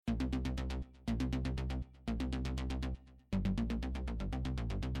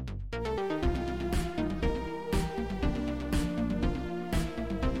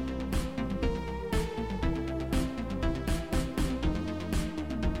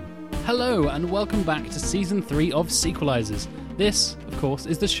Hello and welcome back to Season 3 of Sequelizers. This, of course,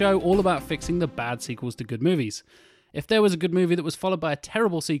 is the show all about fixing the bad sequels to good movies. If there was a good movie that was followed by a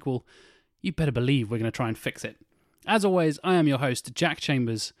terrible sequel, you better believe we're going to try and fix it. As always, I am your host, Jack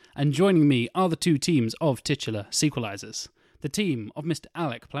Chambers, and joining me are the two teams of titular Sequelizers. The team of Mr.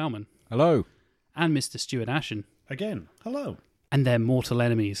 Alec Plowman. Hello. And Mr. Stuart Ashen. Again, hello. And their mortal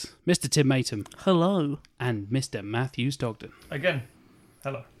enemies, Mr. Tim Matum. Hello. And Mr. Matthew Stogden. Again,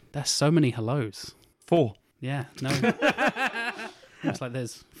 hello. There's so many hellos. 4. Yeah, no. Looks like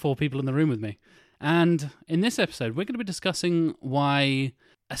there's 4 people in the room with me. And in this episode, we're going to be discussing why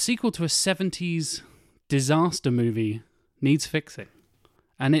a sequel to a 70s disaster movie needs fixing.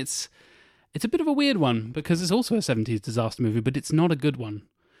 And it's a bit of a weird one, because it's also a 70s disaster movie, but it's not a good one.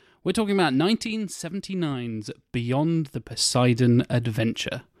 We're talking about 1979's Beyond the Poseidon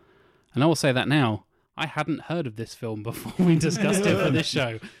Adventure. And I will say that now, I hadn't heard of this film before we discussed it for this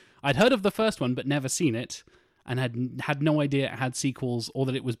show. I'd heard of the first one, but never seen it, and had no idea it had sequels or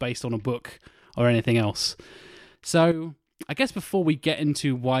that it was based on a book or anything else. So, I guess before we get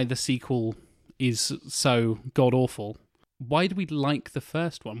into why the sequel is so god-awful, why do we like the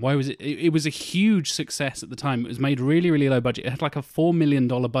first one? Why was it? It was a huge success at the time. It was made really, really low budget. It had like a $4 million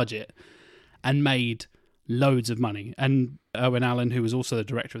budget and made loads of money. And Owen Allen, who was also the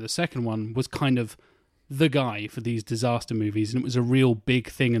director of the second one, was kind of the guy for these disaster movies, and it was a real big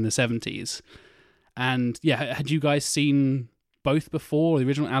thing in the 70s. And yeah, had you guys seen both before? The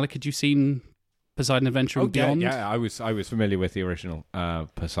original, Alec, had you seen Poseidon Adventure and Beyond? Yeah, I was familiar with the original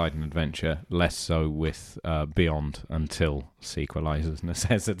Poseidon Adventure, less so with Beyond until Sequelizers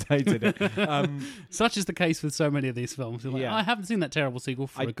necessitated it. Such is the case with so many of these films. Like, Yeah. I haven't seen that terrible sequel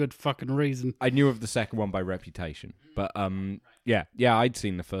for a good fucking reason. I knew of the second one by reputation, but yeah, I'd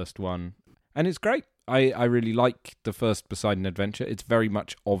seen the first one, and it's great. I really like the first Poseidon Adventure. It's very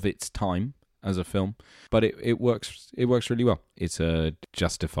much of its time as a film, but it works really well. It's a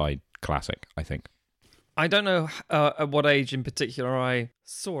justified classic, I think. I don't know at what age in particular I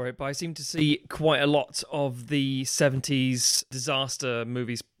saw it, but I seem to see quite a lot of the 70s disaster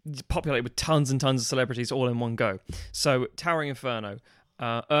movies populated with tons and tons of celebrities all in one go. So Towering Inferno,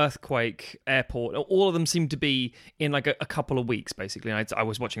 Earthquake, Airport, all of them seem to be in like a couple of weeks, basically. And I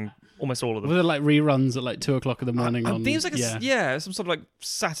was watching almost all of them. Were there like reruns at like 2 o'clock in the morning? I think it was like some sort of like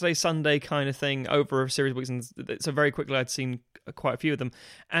Saturday, Sunday kind of thing over a series of weeks. And so very quickly I'd seen quite a few of them.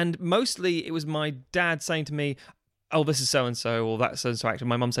 And mostly it was my dad saying to me, oh, this is so-and-so, or that's so-and-so actor.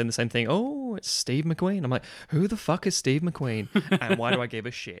 My mum saying the same thing. Oh, it's Steve McQueen. I'm like, who the fuck is Steve McQueen? And why do I give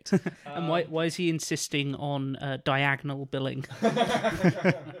a shit? And why is he insisting on diagonal billing?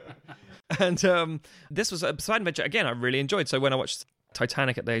 And this was a Poseidon Adventure, again, I really enjoyed. So when I watched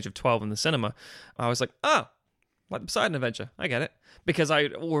Titanic at the age of 12 in the cinema, I was like, oh, like the Poseidon Adventure. I get it. Because I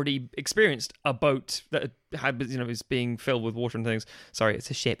already experienced a boat that had, was being filled with water and things. Sorry,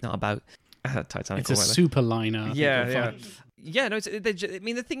 it's a ship, not a boat. Titanic. It's a super liner. Yeah. No.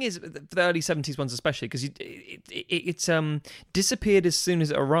 The thing is, the early 70s ones especially, because it disappeared as soon as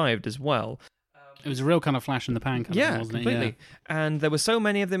it arrived as well. It was a real kind of flash in the pan, wasn't it? Completely. Yeah. And there were so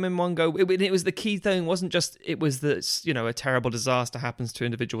many of them in one go. It was the key thing. It wasn't just it was that a terrible disaster happens to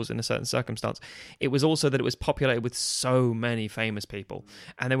individuals in a certain circumstance. It was also that it was populated with so many famous people,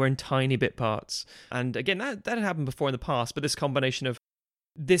 and they were in tiny bit parts. And again, that had happened before in the past, but this combination of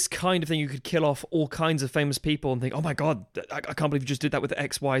this kind of thing, you could kill off all kinds of famous people and think, oh my God, I can't believe you just did that with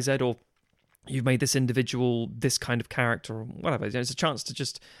X, Y, Z, or you've made this individual this kind of character, or whatever. It's a chance to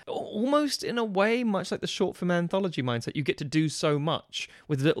just, almost in a way, much like the short film anthology mindset, you get to do so much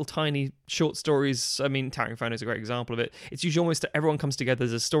with little tiny short stories. I mean, Towering Inferno is a great example of it. It's usually almost that everyone comes together,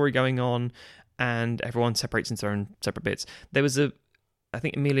 there's a story going on, and everyone separates into their own separate bits. There was I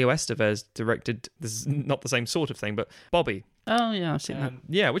think Emilio Estevez directed, this is not the same sort of thing, but Bobby. Oh, yeah, I've seen that.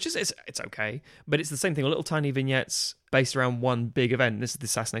 Yeah, which is, it's okay, but it's the same thing, little tiny vignettes based around one big event. This is the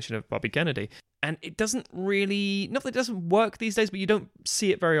assassination of Bobby Kennedy. And it doesn't really, not that it doesn't work these days, but you don't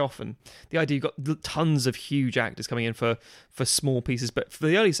see it very often. The idea, you've got tons of huge actors coming in for small pieces, but for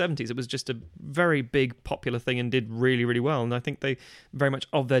the early 70s, it was just a very big, popular thing and did really, really well. And I think they very much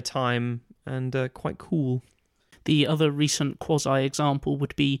of their time and quite cool. The other recent quasi-example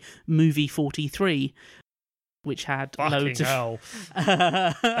would be Movie 43, which had Fucking loads of hell.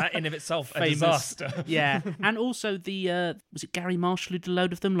 That in of itself, a famous disaster. yeah, and also the was it Gary Marshall who did a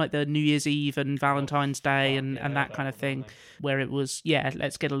load of them, like the New Year's Eve and Valentine's Day and that kind of thing, where it was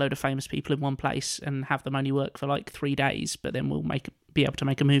let's get a load of famous people in one place and have them only work for like 3 days, but then we'll be able to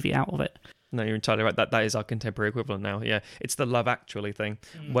make a movie out of it. No, you're entirely right. That is our contemporary equivalent now. Yeah, it's the Love Actually thing,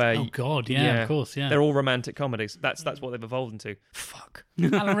 where Oh God, yeah, of course, yeah. they're all romantic comedies. That's what they've evolved into. Fuck.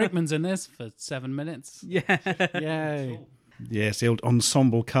 Alan Rickman's in this for 7 minutes. Yeah. Yay. Yes, the old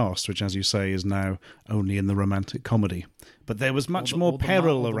ensemble cast, which, as you say, is now only in the romantic comedy. But there was much more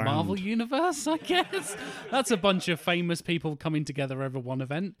peril The around. Marvel universe, I guess. That's a bunch of famous people coming together over one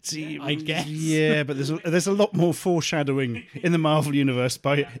event, I guess. Yeah, but there's a lot more foreshadowing in the Marvel universe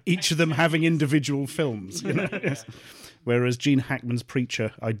by each of them having individual films. You know? Yes. Whereas Gene Hackman's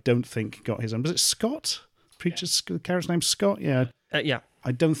Preacher, I don't think got his own. Was it Scott? Preacher's the character's name Scott? Yeah. Yeah.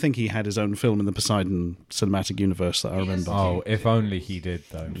 I don't think he had his own film in the Poseidon cinematic universe that I remember. Oh, if only he did,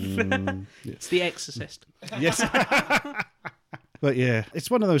 though. It's The Exorcist. Yes. But yeah, it's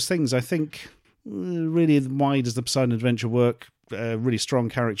one of those things, I think, really, why does the Poseidon Adventure work? Really strong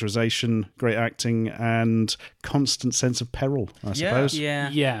characterization, great acting, and constant sense of peril, I suppose. Yeah.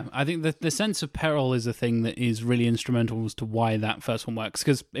 Yeah, I think the sense of peril is a thing that is really instrumental as to why that first one works,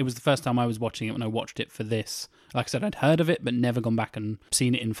 because it was the first time I was watching it when I watched it for this. Like I said, I'd heard of it, but never gone back and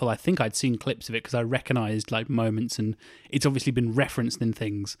seen it in full. I think I'd seen clips of it because I recognised like moments, and it's obviously been referenced in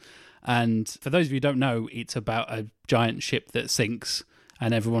things. And for those of you who don't know, it's about a giant ship that sinks,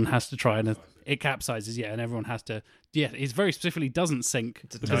 and everyone has to try and... It capsizes, yeah, and everyone has to... Yeah, it very specifically doesn't sink,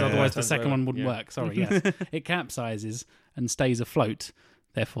 because otherwise the second one wouldn't work. Sorry, yes. It capsizes and stays afloat.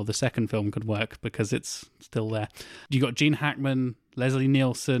 Therefore, the second film could work because it's still there. You got Gene Hackman, Leslie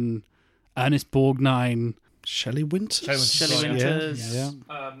Nielsen, Ernest Borgnine... Shelley Winters? Shelley Winters.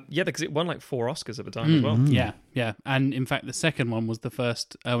 Yeah. Because it won like 4 Oscars at the time as well. Yeah. And in fact, the second one was the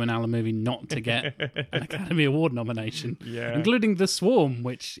first Owen Allen movie not to get an Academy Award nomination, including The Swarm,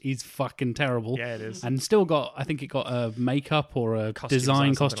 which is fucking terrible. Yeah, it is. And still got, I think it got a makeup or a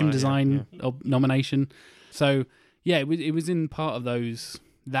Costume costume design, design nomination. So, yeah, it was in part of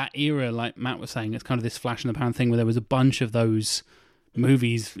that era, like Matt was saying. It's kind of this flash in the pan thing where there was a bunch of those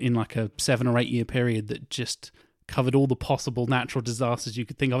movies in like a 7 or 8 year period that just covered all the possible natural disasters you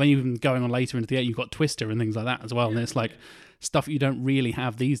could think of. And even going on later into the 80s, you've got Twister and things like that as well. And it's like stuff you don't really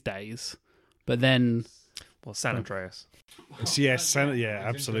have these days. But then... Well, San Andreas. Yes, yeah,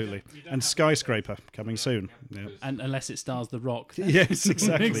 absolutely. And Skyscraper coming soon. Yeah. And unless it stars The Rock. Yes,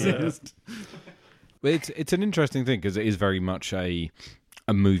 exactly. Yeah. But it's an interesting thing because it is very much a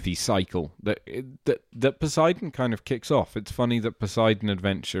movie cycle that Poseidon kind of kicks off. It's funny that Poseidon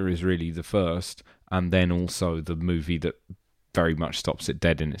Adventure is really the first, and then also the movie that very much stops it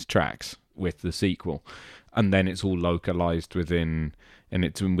dead in its tracks with the sequel, and then it's all localized within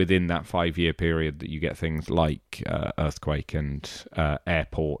that 5-year period that you get things like Earthquake and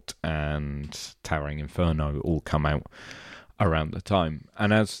Airport and Towering Inferno all come out around the time.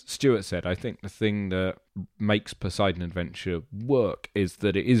 And as Stuart said, I think the thing that makes Poseidon Adventure work is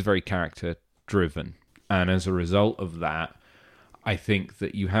that it is very character driven, and as a result of that, I think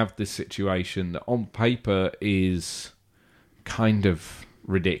that you have this situation that on paper is kind of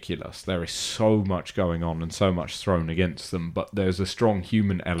ridiculous. There is so much going on and so much thrown against them, but there's a strong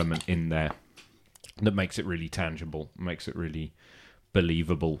human element in there that makes it really tangible, makes it really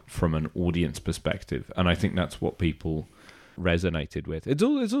believable from an audience perspective, and I think that's what people resonated with. It's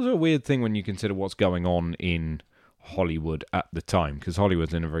also a weird thing when you consider what's going on in Hollywood at the time, because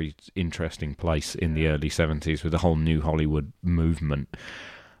Hollywood's in a very interesting place in the early 70s with a whole new Hollywood movement,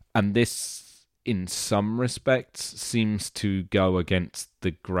 and this in some respects seems to go against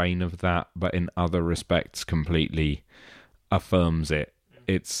the grain of that, but in other respects completely affirms it.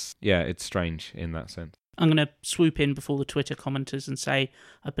 It's strange in that sense. I'm going to swoop in before the Twitter commenters and say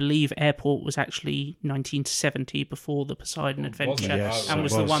I believe Airport was actually 1970 before the Poseidon Adventure, Yes, and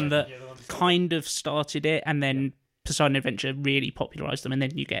was it the was. one that kind of started it, and then Poseidon Adventure really popularised them, and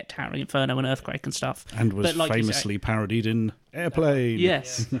then you get Towering Inferno and Earthquake and stuff. And was But like you say- famously parodied in Airplane.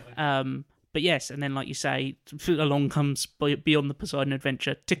 Yes. But yes, and then like you say, along comes Beyond the Poseidon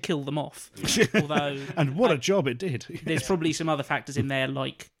Adventure to kill them off. Although And what a job it did. there's probably some other factors in there,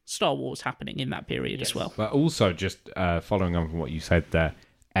 like Star Wars happening in that period as well. But also, just following on from what you said there,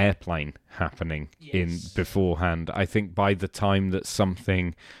 Airplane happening in beforehand. I think by the time that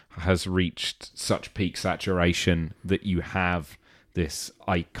something has reached such peak saturation that you have this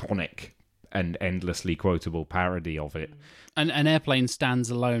iconic and endlessly quotable parody of it. And Airplane stands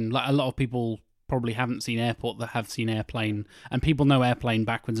alone. Like a lot of people probably haven't seen Airport that have seen Airplane, and people know Airplane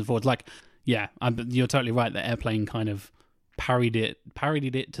backwards and forwards. Like, Yeah, you're totally right that Airplane kind of parodied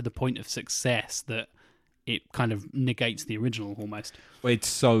it to the point of success that it kind of negates the original almost. Well,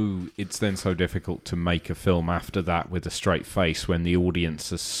 it's then so difficult to make a film after that with a straight face when the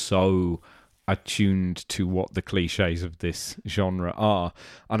audience is so attuned to what the cliches of this genre are.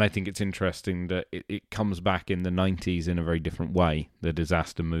 And I think it's interesting that it comes back in the 90s in a very different way, the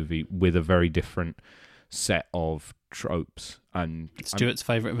disaster movie, with a very different set of tropes. And Stuart's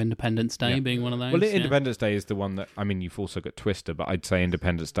favourite of Independence Day being one of those. Well, Independence Day is the one that, I mean, you've also got Twister, but I'd say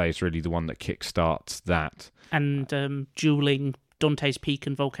Independence Day is really the one that kickstarts that. And dueling Dante's Peak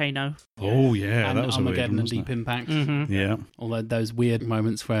and Volcano. Oh, yeah, and that was Armageddon a and weird Deep Impact. Mm-hmm. Yeah. Although those weird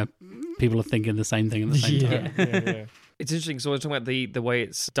moments where people are thinking the same thing at the same time. Yeah. It's interesting. So we're talking about the way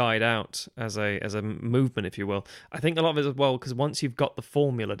it's died out as a movement, if you will. I think a lot of it as well, because once you've got the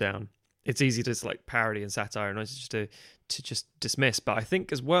formula down, it's easy to just like parody and satire, and it's just to just dismiss. But I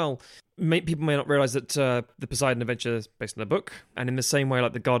think as well, people may not realize that the Poseidon Adventure is based on a book, and in the same way,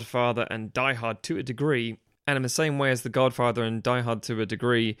 like The Godfather and Die Hard to a degree, and in the same way as The Godfather and Die Hard to a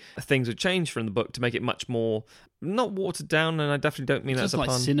degree, things would change from the book to make it much more not watered down. And I definitely don't mean that as a like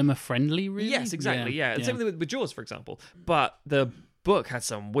pun. Cinema friendly, really. Yes, exactly. Yeah. Same thing with Jaws, for example. But the book had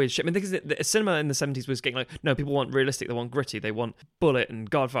some weird shit. I mean, because the cinema in the 70s was getting like, no, people want realistic, they want gritty, they want Bullet and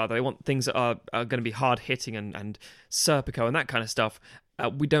Godfather, they want things that are going to be hard hitting and Serpico and that kind of stuff.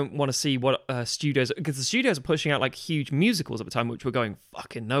 We don't want to see what studios, because the studios are pushing out like huge musicals at the time, which were going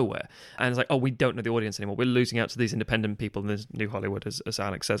fucking nowhere. And it's like, oh, we don't know the audience anymore. We're losing out to these independent people in this new Hollywood, as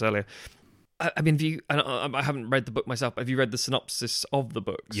Alex says earlier. I mean, I haven't read the book myself. Have you read the synopsis of the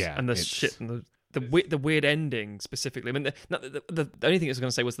books? Yeah, and the shit and the weird ending specifically. I mean, the only thing I was going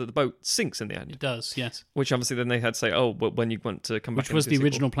to say was that the boat sinks in the end. It does, yes. Which obviously then they had to say, oh, well, when you want to come back. Which was the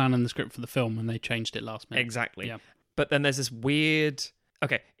original plan and the script for the film, and they changed it last minute. Exactly. Yeah. But then there's this weird.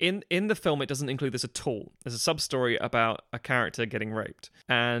 Okay, in the film, it doesn't include this at all. There's a sub-story about a character getting raped,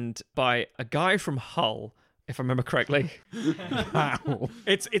 and by a guy from Hull, if I remember correctly. Wow.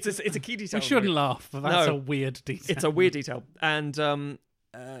 It's a key detail. We shouldn't laugh, but that's a weird detail. It's a weird detail, and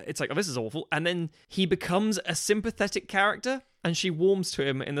it's like, oh, this is awful. And then he becomes a sympathetic character, and she warms to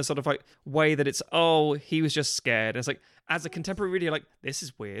him in the sort of like way that it's, oh, he was just scared. And it's like, as a contemporary reader, you're like, this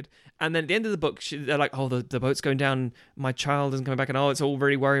is weird. And then at the end of the book, they're like, oh, the boat's going down, my child isn't coming back, and oh, it's all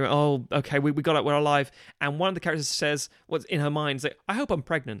really worrying. Oh, okay, we got it, we're alive. And one of the characters says, what's in her mind, is like, I hope I'm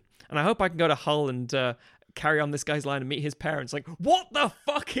pregnant, and I hope I can go to Hull and carry on this guy's line and meet his parents. Like, what the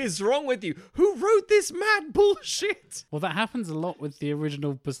fuck is wrong with you? Who wrote this mad bullshit? Well, that happens a lot with the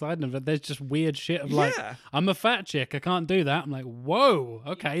original Poseidon, but there's just weird shit of like, Yeah. I'm a fat chick, I can't do that. I'm like, whoa,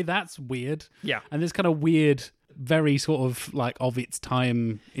 okay, that's weird. Yeah. And this kind of weird, very sort of like of its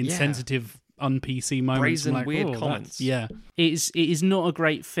time, insensitive, un-PC moments. Brazen, I'm like, weird oh, comments. Yeah. It is not a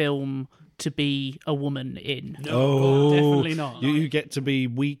great film to be a woman in. No, definitely not. You get to be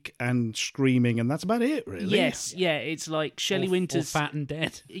weak and screaming, and that's about it, really. Yes, yeah, it's like Shelley Or Winters. fat and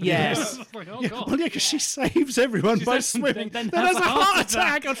dead. Yes. Like, oh, Yeah, God. well, yeah, because she saves everyone by swimming. then Then has has a a heart heart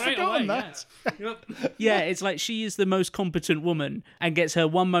attack attack. I'd straight forgotten away, that. Yeah, it's like she is the most competent woman and gets her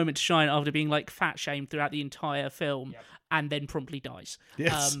one moment to shine after being like fat shamed throughout the entire film and then promptly dies.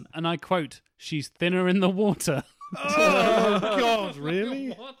 Yes. And I quote, she's thinner in the water. Oh, God, really?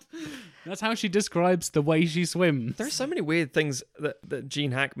 What? That's how she describes the way she swims. There's so many weird things that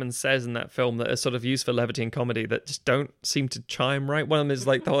Gene Hackman says in that film that are sort of used for levity and comedy that just don't seem to chime right. One of them is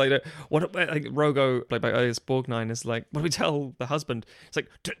like the whole idea, what like Rogo, played by Elias Borgnine, is like, what do we tell the husband? It's like,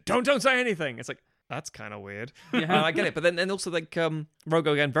 don't say anything. It's like, that's kind of weird. Yeah. I get it. But then and also like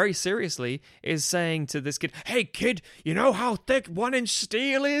Rogo again, very seriously, is saying to this kid, hey kid, you know how thick 1 inch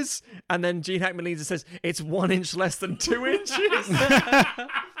steel is? And then Gene Hackman leads and says, it's 1 inch less than 2 inches.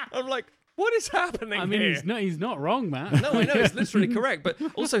 I'm like, what is happening I mean, here? he's not wrong, man. No, I know, it's literally correct. But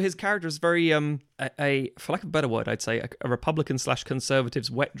also his character is very, for lack of a better word, I'd say, a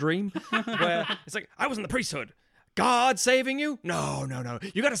Republican/conservative's wet dream, where it's like, I was in the priesthood. God saving you? No.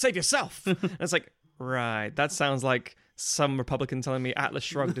 You got to save yourself. And it's like, right, that sounds like some Republican telling me Atlas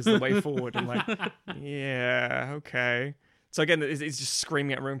Shrugged is the way forward. I'm like, yeah, okay. So again, it's just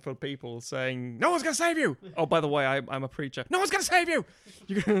screaming at a room full of people saying, no one's going to save you. Oh, by the way, I'm a preacher. No one's going to save you.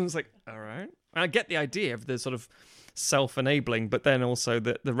 It's like, all right. And I get the idea of the sort of self-enabling, but then also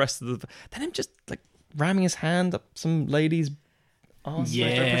the rest of then him just like ramming his hand up some lady's arse.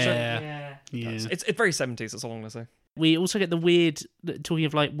 Yeah. It's very 70s, that's all I'm going to say. We also get the weird, talking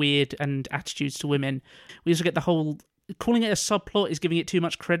of like weird and attitudes to women, we also get the whole calling it a subplot is giving it too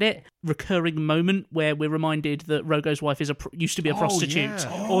much credit. Recurring moment where we're reminded that Rogo's wife is used to be a prostitute,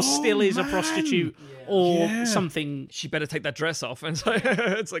 yeah. or still is a man. prostitute, or Yeah. something. She better take that dress off. And so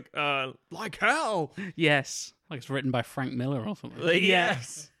it's like hell. Yes. Like it's written by Frank Miller or something.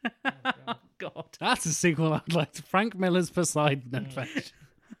 Yes. God. That's a sequel I'd like to. Frank Miller's Poseidon Adventure.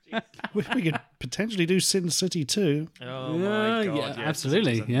 We could potentially do Sin City too. Oh my god! yeah, yes,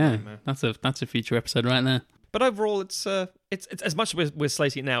 absolutely. this is a Yeah, nightmare. that's a future episode right there. But overall, it's as much as we're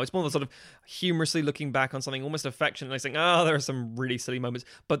slating it now. It's more the sort of humorously looking back on something, almost affectionately saying, "Oh, there are some really silly moments,"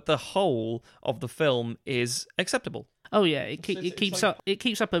 but the whole of the film is acceptable. Oh yeah, it keeps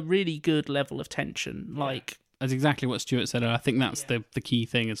up a really good level of tension, like That's exactly what Stuart said. And I think that's the key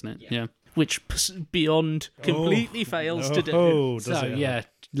thing, isn't it? Yeah. which Beyond completely fails to do. Oh, does So it? yeah,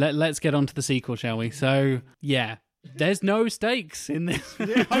 let's get on to the sequel, shall we? So yeah, there's no stakes in this.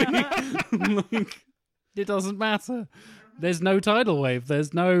 Like, it doesn't matter. There's no tidal wave.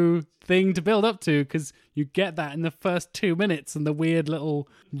 There's no thing to build up to because you get that in the first 2 minutes and the weird little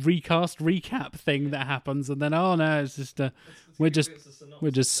recap thing that happens, and then oh no, it's just we're just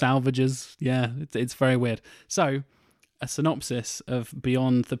salvages. Yeah, it's very weird. So, a synopsis of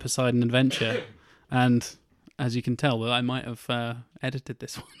Beyond the Poseidon Adventure, and as you can tell, I might have edited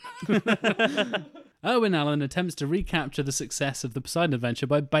this one. Owen Allen attempts to recapture the success of the Poseidon Adventure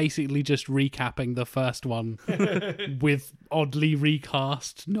by basically just recapping the first one with oddly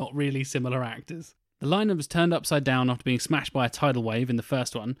recast, not really similar actors. The lineup was turned upside down after being smashed by a tidal wave in the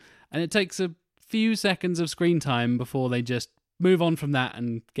first one, and it takes a few seconds of screen time before they just move on from that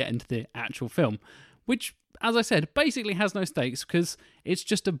and get into the actual film, which, as I said, basically has no stakes because it's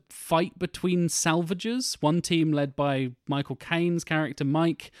just a fight between salvagers, one team led by Michael Caine's character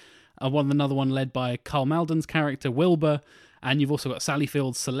Mike, another one led by Carl Malden's character Wilbur, and you've also got Sally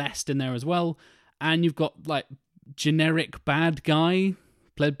Field's Celeste in there as well, and you've got like generic bad guy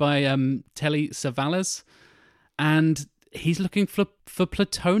played by Telly Savalas, and he's looking for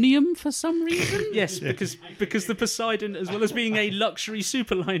plutonium for some reason. Yes, because the Poseidon, as well as being a luxury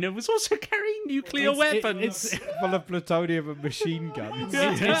superliner, was also carrying nuclear weapons. It's Full of plutonium and machine guns.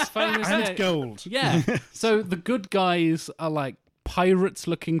 it's famous. And gold. Yeah. So the good guys are like pirates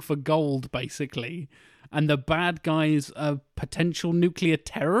looking for gold, basically, and the bad guys are potential nuclear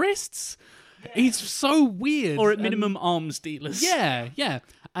terrorists. It's so weird. Or at minimum, arms dealers. Yeah.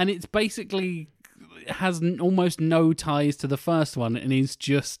 And it's basically has almost no ties to the first one, and is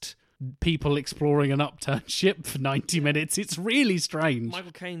just people exploring an upturned ship for 90 minutes. It's really strange.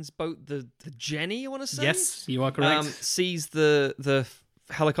 Michael Caine's boat, the Jenny, I want to say. Yes, you are correct. Sees the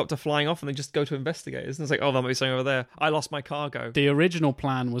helicopter flying off, and they just go to investigate. And it's like, oh, that might be something over there. I lost my cargo. The original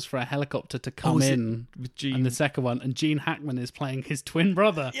plan was for a helicopter to come is it in, with Gene? and the second one, and Gene Hackman is playing his twin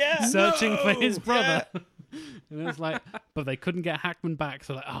brother, searching for his brother. And it's like, but they couldn't get Hackman back,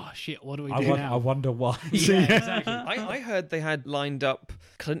 so like, oh shit, what do we do now? I wonder why. Yeah, exactly. I heard they had lined up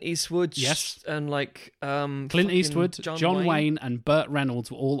Clint Eastwood, Yes. and like Clint fucking Eastwood, John Wayne, and Burt Reynolds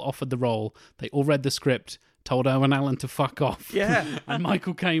were all offered the role. They all read the script, told Owen Allen to fuck off. Yeah. And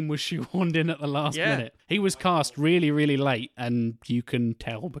Michael Caine was shoehorned in at the last Yeah. minute. He was cast really, really late, and you can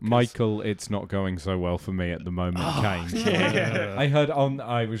tell because... Michael, it's not going so well for me at the moment, Kane. Yeah.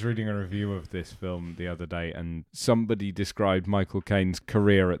 I was reading a review of this film the other day, and somebody described Michael Caine's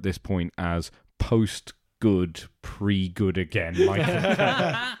career at this point as post-good, pre-good again. Michael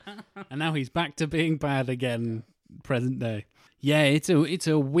Caine. And now he's back to being bad again, present day. Yeah, it's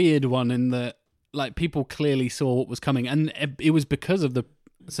a weird one in that, like, people clearly saw what was coming, and it was because of the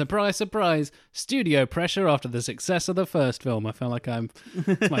surprise, studio pressure after the success of the first film. I feel like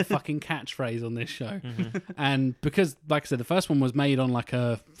it's my fucking catchphrase on this show. And because, like I said, the first one was made on like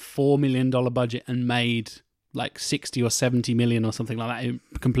a $4 million budget and made like 60 or 70 million or something like that.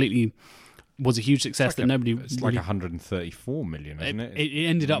 It completely was a huge success that nobody... It's like 134 million, isn't it? It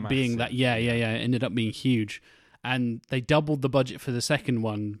ended up being massive. that. Yeah. It ended up being huge. And they doubled the budget for the second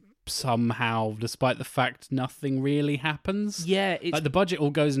one somehow, despite the fact nothing really happens. Yeah, it's Like the budget all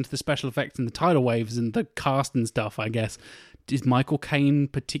goes into the special effects and the tidal waves and the cast and stuff, I guess. Is Michael Caine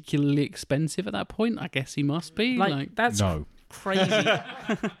particularly expensive at that point? I guess he must be. like that's No. crazy.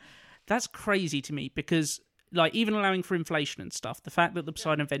 That's crazy to me because, like, even allowing for inflation and stuff, the fact that the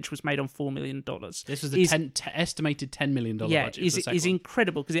Poseidon Adventure was made on $4 million. This was the estimated $10 million budget. is for the second one.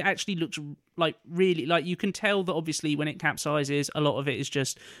 incredible because it actually looks like really, like, you can tell that obviously when it capsizes, a lot of it is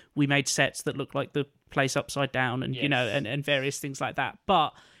just we made sets that look like the place upside down and, you know, and various things like that.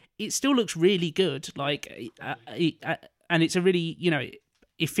 But it still looks really good. Like, and it's a really, you know,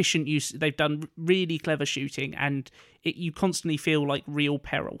 efficient use. They've done really clever shooting and you constantly feel like real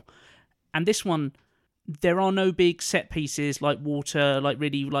peril. And this one, there are no big set pieces like water, like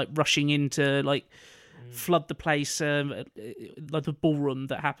really like rushing into like flood the place, like the ballroom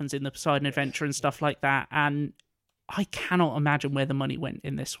that happens in the Poseidon Adventure and stuff like that. And I cannot imagine where the money went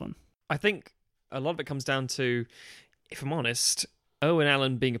in this one. I think a lot of it comes down to, if I'm honest, Owen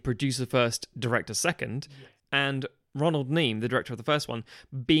Allen being a producer first, director second, and Ronald Neame, the director of the first one,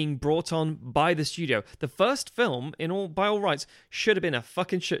 being brought on by the studio. The first film, by all rights, should have been a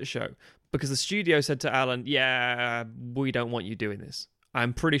fucking shit show, because the studio said to Allen, "Yeah, we don't want you doing this."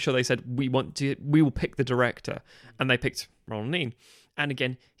 I'm pretty sure they said, we will pick the director, and they picked Ronald Neame. And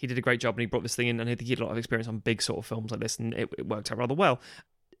again, he did a great job, and he brought this thing in, and I think he had a lot of experience on big sort of films like this, and it worked out rather well.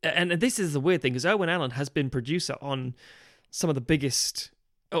 And this is the weird thing, because Owen Allen has been producer on some of the biggest,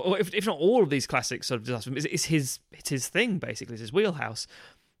 or if not all of these classic sort of disaster films. It's his thing, basically. It's his wheelhouse.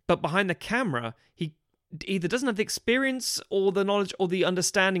 But behind the camera, he either doesn't have the experience or the knowledge or the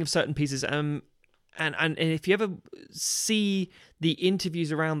understanding of certain pieces. And if you ever see the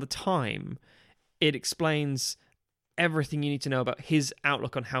interviews around the time, it explains everything you need to know about his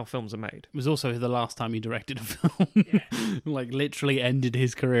outlook on how films are made. It was also the last time he directed a film. Like, literally ended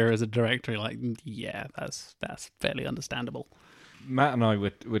his career as a director. Like, yeah, that's fairly understandable. Matt and I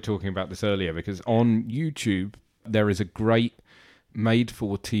were talking about this earlier, because on YouTube there is a great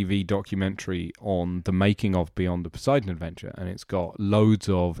made-for-TV documentary on the making of Beyond the Poseidon Adventure, and it's got loads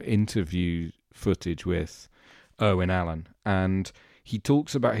of interview footage with Owen Allen, and he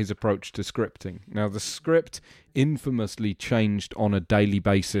talks about his approach to scripting. Now, the script infamously changed on a daily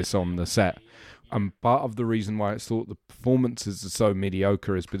basis on the set, and part of the reason why it's thought the performances are so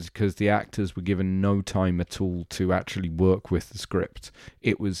mediocre is because the actors were given no time at all to actually work with the script.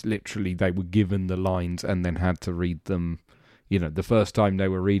 It was literally, they were given the lines and then had to read them. You know, the first time they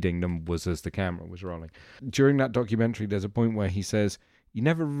were reading them was as the camera was rolling. During that documentary, there's a point where he says, you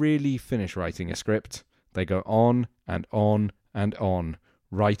never really finish writing a script. They go on and on and on,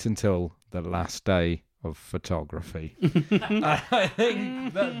 right until the last day of photography. I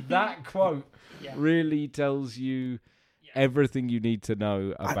think that quote really tells you everything you need to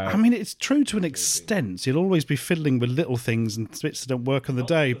know about... I mean, it's true to an extent. You'll always be fiddling with little things and bits that don't work on the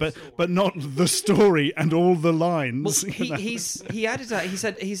day, but not the story and all the lines. Well, he added that. He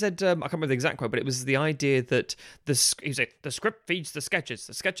said I can't remember the exact quote, but it was the idea that the script feeds the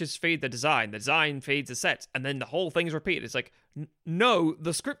sketches feed the design feeds the set, and then the whole thing's repeated. It's like, no,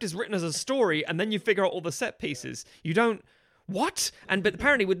 the script is written as a story, and then you figure out all the set pieces. You don't... What? But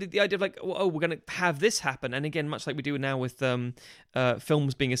apparently with the idea of like, oh, we're going to have this happen. And again, much like we do now with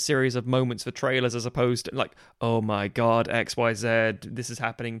films being a series of moments for trailers, as opposed to like, oh my God, XYZ, this is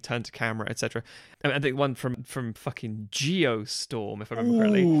happening, turn to camera, etc. I think one from fucking Geostorm, if I remember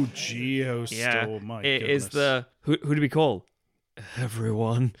correctly. Oh, Geostorm, my it goodness. is the, who do we call?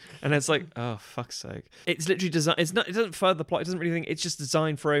 Everyone. And it's like, oh, fuck's sake. It's literally designed, it doesn't further the plot, it doesn't really think, it's just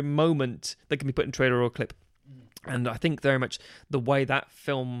designed for a moment that can be put in trailer or clip. And I think very much the way that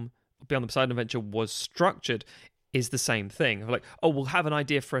film, Beyond the Poseidon Adventure, was structured is the same thing. Like, oh, we'll have an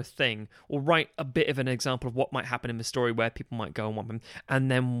idea for a thing. We'll write a bit of an example of what might happen in the story, where people might go and want them, and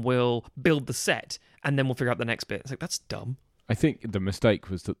then we'll build the set, and then we'll figure out the next bit. It's like, that's dumb. I think the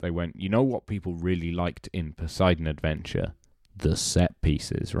mistake was that they went, you know what people really liked in Poseidon Adventure? The set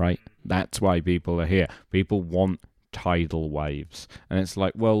pieces, right? That's why people are here. People want tidal waves. And it's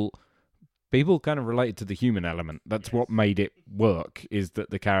like, well... People kind of related to the human element. That's what made it work, is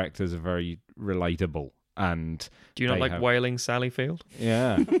that the characters are very relatable. And do you not like wailing Sally Field?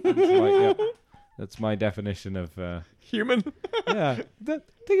 Yeah. It's like, that's my definition of... human? Yeah. The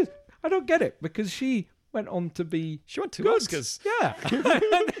thing is, I don't get it, because she went on to be... She went to good. Oscars. Yeah.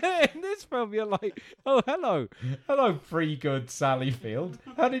 And in this film, you're like, oh, hello. Hello, free good Sally Field.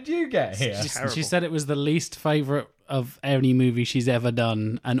 How did you get here? She said it was the least favourite of any movie she's ever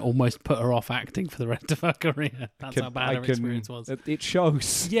done, and almost put her off acting for the rest of her career. That's how bad her experience was. It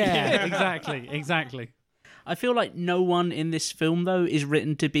shows. Yeah, exactly. I feel like no one in this film, though, is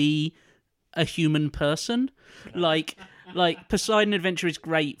written to be a human person. Like Poseidon Adventure is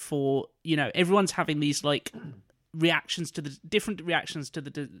great for, you know, everyone's having these like different reactions to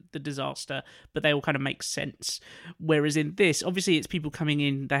the disaster, but they all kind of make sense. Whereas in this, obviously, it's people coming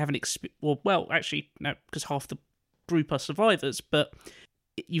in, they haven't well, actually, no, because half the group are survivors, but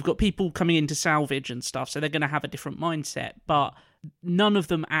you've got people coming in to salvage and stuff, so they're going to have a different mindset, but none of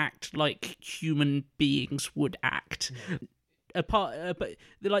them act like human beings would act. But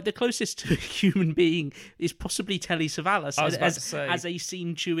like the closest to a human being is possibly Telly Savalas as a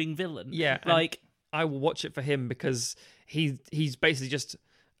scene chewing villain. Yeah, like I will watch it for him, because he's basically just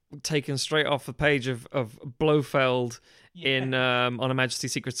taken straight off the page of Blofeld in on Her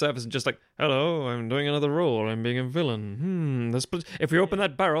Majesty's Secret Service, and just like, hello, I'm doing another role, I'm being a villain. If we open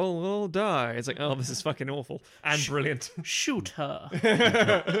that barrel, we'll die. It's like, oh, this is fucking awful and brilliant. Shoot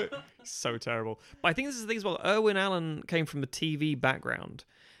her. So terrible. But I think this is the thing as well. Irwin Allen came from a TV background.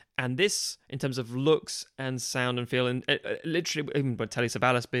 And this, in terms of looks and sound and feel, and literally, even by Telly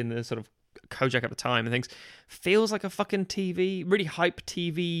Savalas being the sort of Kojak at the time and things, feels like a fucking really hype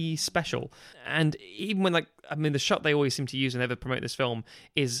TV special. And even when, the shot they always seem to use whenever they promote this film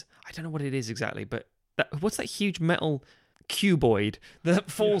is, I don't know what it is exactly, but what's that huge metal cuboid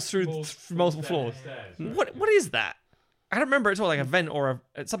that falls through multiple floors? What is that? I don't remember. It's all like a vent or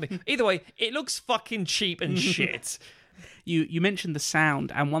something. Either way, it looks fucking cheap and shit. You mentioned the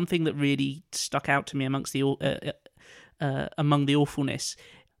sound, and one thing that really stuck out to me amongst among the awfulness,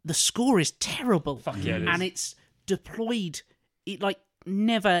 the score is terrible. Fuck yeah, it is. And it's deployed. It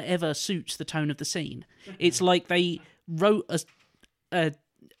never ever suits the tone of the scene. It's like they wrote a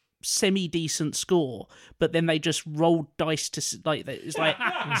semi-decent score, but then they just rolled dice to see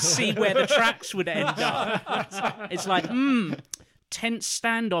where the tracks would end up. It's like, tense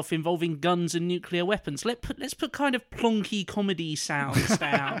standoff involving guns and nuclear weapons. Let's put kind of plonky comedy sounds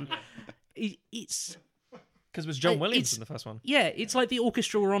down. It's because it was John Williams in the first one. Yeah, it's like the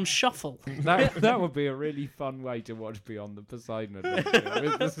orchestra were on shuffle. That would be a really fun way to watch Beyond the Poseidon Adventure,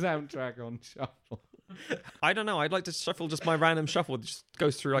 with the soundtrack on shuffle. I don't know. I'd like to shuffle just my random shuffle. It just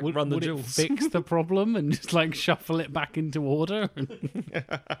goes through Run the Would Jewels. it fix the problem and just shuffle it back into order?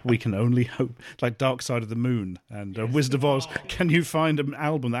 We can only hope. Like Dark Side of the Moon and Wizard of Oz. Can you find an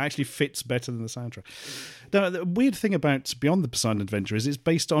album that actually fits better than the soundtrack? Now, the weird thing about Beyond the Poseidon Adventure is it's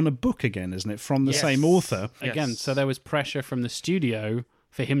based on a book again, isn't it? From the same author. Again, so there was pressure from the studio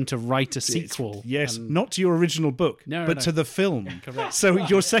for him to write a sequel. Yes, not to your original book, but to the film. Correct. So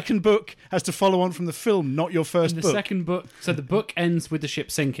your second book has to follow on from the film, not your first book. The second book, so the book ends with the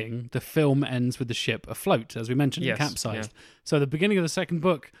ship sinking, the film ends with the ship afloat, as we mentioned, Yes, capsized. So the beginning of the second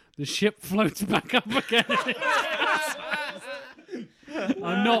book, the ship floats back up again.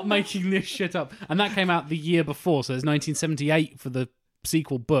 I'm not making this shit up. And that came out the year before, so there's 1978 for the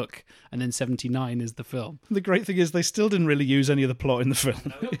sequel book, and then 79 is the film. The great thing is they still didn't really use any of the plot in the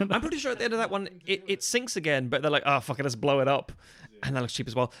film. I'm pretty sure at the end of that one, it sinks again, but they're like, oh, fuck it, let's blow it up. And that looks cheap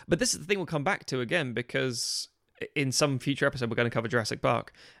as well. But this is the thing we'll come back to again, because in some future episode, we're going to cover Jurassic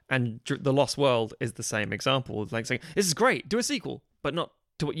Park, and The Lost World is the same example. Like saying, this is great, do a sequel, but not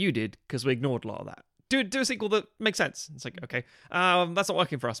to what you did, because we ignored a lot of that. Do a sequel that makes sense. It's like, okay, that's not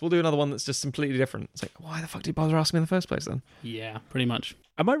working for us. We'll do another one that's just completely different. It's like, why the fuck did you bother asking me in the first place then? Yeah, pretty much.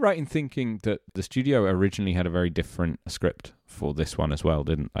 Am I right in thinking that the studio originally had a very different script for this one as well,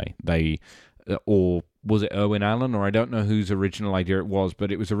 didn't they? Or was it Irwin Allen, or I don't know whose original idea it was,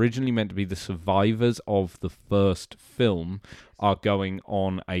 but it was originally meant to be the survivors of the first film are going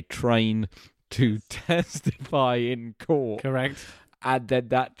on a train to testify in court. Correct. And then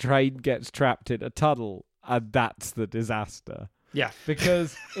that train gets trapped in a tunnel, and that's the disaster. Yeah.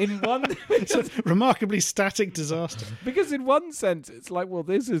 Because in one... It's a remarkably static disaster. Because in one sense, it's like, well,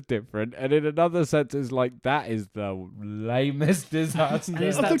 this is different. And in another sense, it's like, that is the lamest disaster. And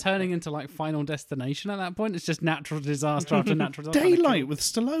is that turning into Final Destination at that point? It's just natural disaster after natural disaster. Daylight with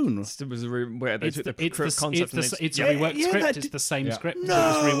Stallone. It was a room where they took the concept and it's a reworked script. It's the same script. No!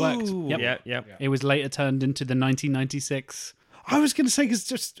 It was reworked. Yep. Yeah. It was later turned into the 1996... I was going to say,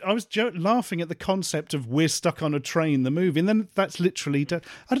 I was laughing at the concept of we're stuck on a train, the movie, and then that's literally...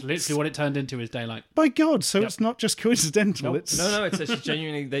 Literally what it turned into is Daylight. My God, so it's not just coincidental. Nope. It's No, it's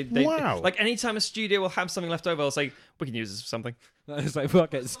genuinely... They Wow. Like, anytime a studio will have something left over, I'll say, we can use this for something. It's like,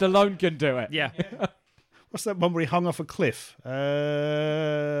 fuck it, Stallone can do it. Yeah. What's that one where he hung off a cliff?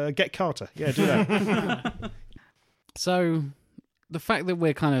 Get Carter. Yeah, do that. So, the fact that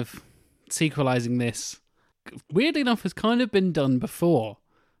we're kind of sequelizing this, weirdly enough, has kind of been done before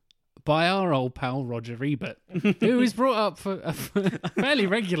by our old pal Roger Ebert, who is brought up fairly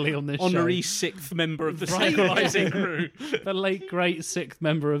regularly on this Honorary show. sixth member of the sequelizing crew. The late, great sixth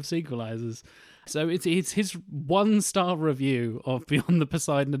member of Sequelizers. So it's his 1-star review of Beyond the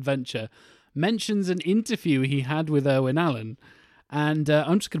Poseidon Adventure mentions an interview he had with Irwin Allen. And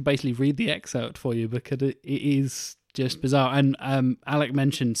I'm just going to basically read the excerpt for you because it is just bizarre. And Alec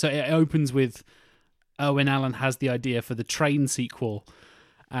mentioned, so it opens with Irwin Allen has the idea for the train sequel.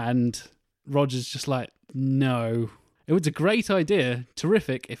 And Roger's just like, no. It was a great idea,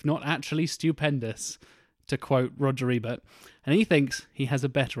 terrific, if not actually stupendous, to quote Roger Ebert. And he thinks he has a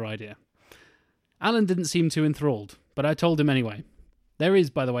better idea. Allen didn't seem too enthralled, but I told him anyway. There is,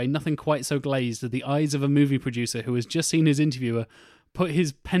 by the way, nothing quite so glazed as the eyes of a movie producer who has just seen his interviewer put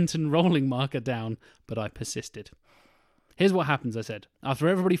his Penton rolling marker down, but I persisted. Here's what happens, I said. After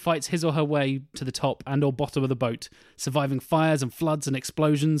everybody fights his or her way to the top and or bottom of the boat, surviving fires and floods and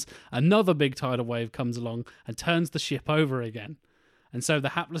explosions, another big tidal wave comes along and turns the ship over again. And so the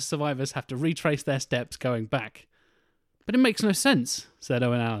hapless survivors have to retrace their steps going back. But it makes no sense, said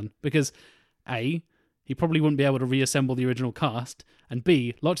Owen Allen, because A, he probably wouldn't be able to reassemble the original cast, and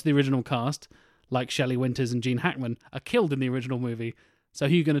B, lots of the original cast, like Shelley Winters and Gene Hackman, are killed in the original movie, so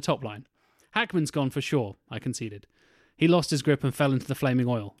who are you going to top line? Hackman's gone for sure, I conceded. He lost his grip and fell into the flaming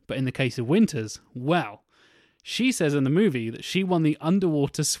oil. But in the case of Winters, well, she says in the movie that she won the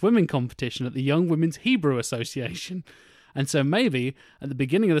underwater swimming competition at the Young Women's Hebrew Association. And so maybe, at the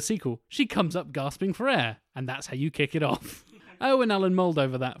beginning of the sequel, she comes up gasping for air, and that's how you kick it off. Owen Allen mulled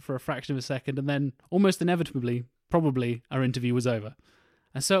over that for a fraction of a second, and then, almost inevitably, probably, our interview was over.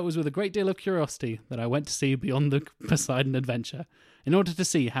 And so it was with a great deal of curiosity that I went to see Beyond the Poseidon Adventure, in order to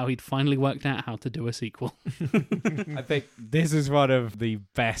see how he'd finally worked out how to do a sequel. I think this is one of the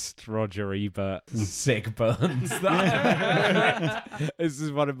best Roger Ebert sick burns. This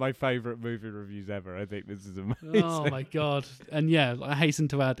is one of my favourite movie reviews ever. I think this is amazing. Oh my God. And yeah, I hasten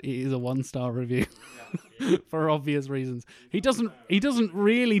to add, it is a 1-star review. For obvious reasons. He doesn't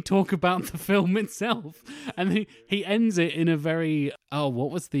really talk about the film itself. And he ends it in a very,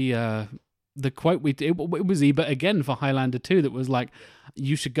 what was the quote it was Ebert again for Highlander 2 that was like,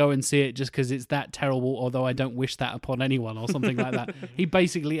 you should go and see it just because it's that terrible, although I don't wish that upon anyone, or something like that. He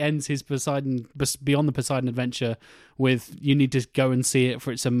basically ends his Beyond the Poseidon Adventure with, you need to go and see it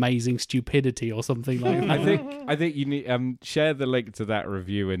for its amazing stupidity, or something like that. I think you need share the link to that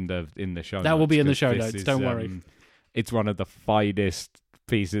review in the show notes. That will be in the show notes, don't worry. It's one of the finest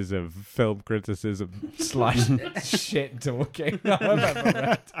pieces of film criticism / shit talking I've ever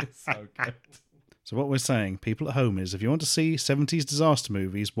read. It's so good. So what we're saying, people at home, is if you want to see 70s disaster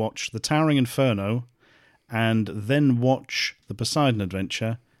movies, watch The Towering Inferno, and then watch The Poseidon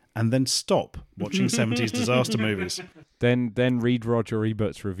Adventure, and then stop watching 70s disaster movies. Then read Roger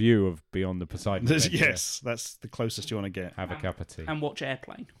Ebert's review of Beyond the Poseidon Adventure. Yes, that's the closest you want to get. Have a cup of tea. And watch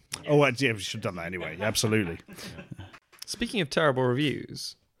Airplane. Oh, yeah, we should have done that anyway. Absolutely. Speaking of terrible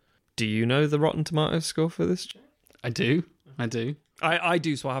reviews, do you know the Rotten Tomatoes score for this? I do. I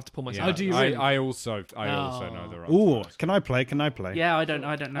do, so I have to pull myself. Oh, do you really? I also know the Rotten Ooh, Tomatoes. can I play? Yeah, I don't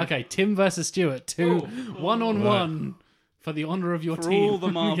know. Okay, Tim versus Stuart, 1-on-1 for the honour of your For team. all the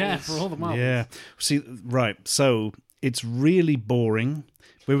marbles. Yeah, for all the marbles. Yeah. See, right. So it's really boring.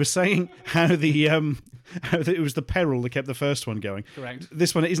 We were saying how it was the peril that kept the first one going. Correct.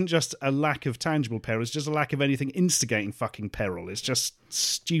 This one isn't just a lack of tangible peril. It's just a lack of anything instigating fucking peril. It's just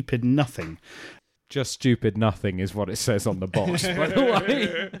stupid nothing. Just stupid nothing is what it says on the box, by the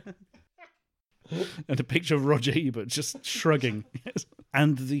way. And a picture of Roger Ebert just shrugging. Yes.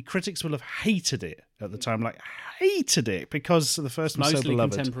 And the critics will have hated it at the time, hated it, because the first one was so Mostly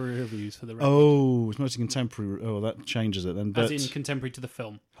beloved. contemporary reviews for the record. Oh, it's mostly contemporary. Oh, that changes it then. But As in contemporary to the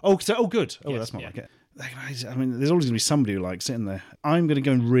film. good. Oh, Yes, that's more yeah. like it. I mean, there's always going to be somebody who likes it in there. I'm going to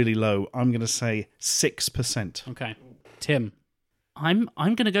go in really low. I'm going to say 6%. Okay. Tim. I'm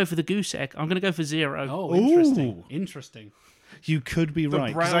going to go for the goose egg. I'm going to go for 0. Oh, interesting. Ooh. Interesting. You could be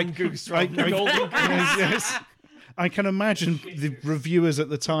right. 'cause brown goose rather than the golden goose. Yes. I can imagine the reviewers at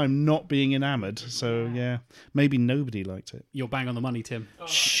the time not being enamoured. So, yeah, maybe nobody liked it. You're bang on the money, Tim.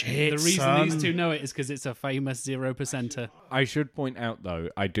 Shit, The reason son. these two know it is because it's a famous 0%er. I should point out, though,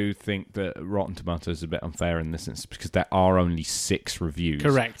 I do think that Rotten Tomatoes is a bit unfair in this instance because there are only 6 reviews.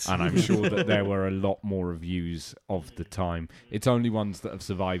 Correct. And I'm sure that there were a lot more reviews of the time. It's only ones that have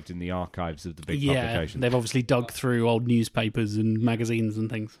survived in the archives of the big Yeah, publications. they've obviously dug through old newspapers and magazines and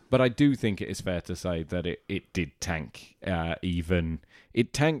things. But I do think it is fair to say that it did tank.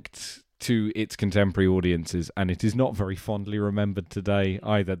 It tanked to its contemporary audiences, and it is not very fondly remembered today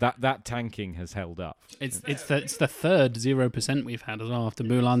either. That tanking has held up. It's the third 0% we've had as well, after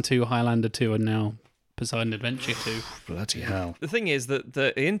Mulan 2, Highlander 2, and now Poseidon Adventure 2. Bloody hell. The thing is that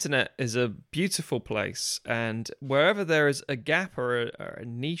the internet is a beautiful place, and wherever there is a gap or a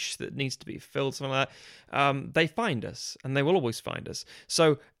niche that needs to be filled, something like that, they find us, and they will always find us.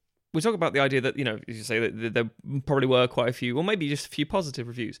 So we talk about the idea that, as you say, that there probably were quite a few, or maybe just a few positive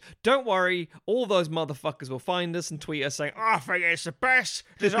reviews. Don't worry, all those motherfuckers will find us and tweet us saying, I think it's the best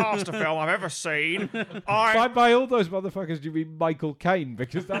disaster film I've ever seen. By all those motherfuckers, do you mean Michael Caine?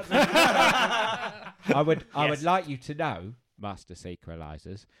 Because that's... I would like you to know, Master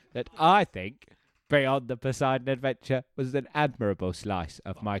Sequelizers, that I think Beyond the Poseidon Adventure was an admirable slice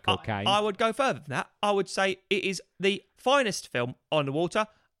of Michael Caine. I would go further than that. I would say it is the finest film on the water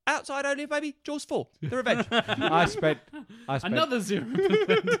Outside only, baby. Jaws 4. The Revenge. I spent Another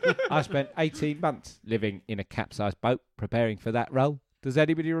 0%. I spent 18 months living in a capsized boat preparing for that role. Does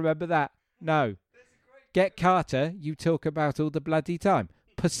anybody remember that? No. Get Carter, you talk about all the bloody time.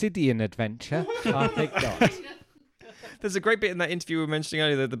 Poseidon adventure? I think not. There's a great bit in that interview we were mentioning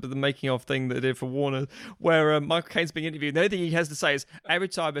earlier, the making of thing that they did for Warner, where Michael Caine's being interviewed. And the only thing he has to say is, every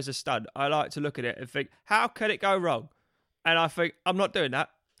time there's a stunt, I like to look at it and think, how can it go wrong? And I think, I'm not doing that.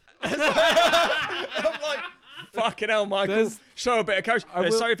 I'm like, fucking hell, Michael. Show a bit of courage.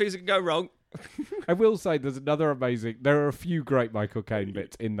 There's so many things that can go wrong. I will say there are a few great Michael Caine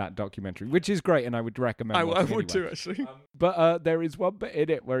bits in that documentary, which is great, and I would recommend I watching would anyway. too, actually. But there is one bit in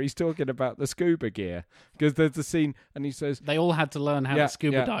it where he's talking about the scuba gear, because there's a scene, and he says... They all had to learn how to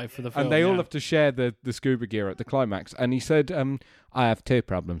scuba dive for the film. And they all have to share the scuba gear at the climax. And he said, I have two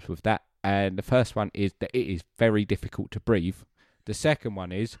problems with that. And the first one is that it is very difficult to breathe. The second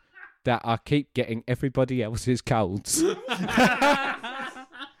one is that I keep getting everybody else's colds.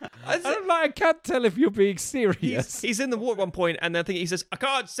 I can't tell if you're being serious. He's in the water at one point, and I think he says, I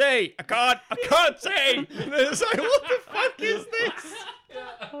can't see. And it's like, what the fuck is this?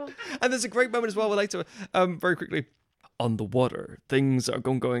 And there's a great moment as well where later, very quickly, on the water, things are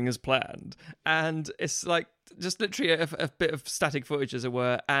going as planned. And it's like just literally a bit of static footage, as it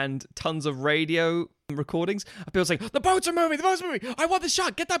were, and tons of radio recordings of people saying, the boats are moving, I want the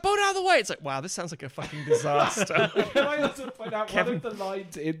shot, get that boat out of the way. It's like, wow, this sounds like a fucking disaster. Can I also point out one of the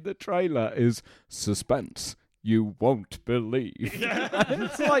lines in the trailer is, suspense, you won't believe.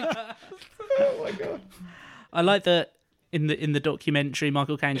 It's like, oh my God. I like that in the documentary,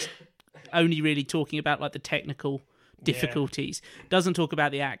 Michael Caine's only really talking about like the technical difficulties. Doesn't talk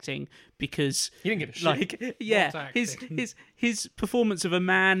about the acting because He didn't give a shit. Like, his performance of a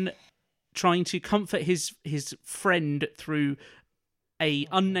man trying to comfort his friend through a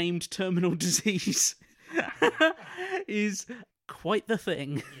unnamed terminal disease is quite the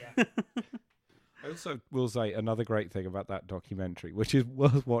thing. Yeah. I also will say another great thing about that documentary, which is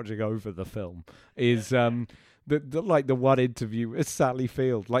worth watching over the film, is the one interview with Sally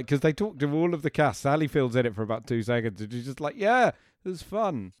Field. Like, because they talked to all of the cast. Sally Field's in it for about 2 seconds, and she's just like, yeah, it was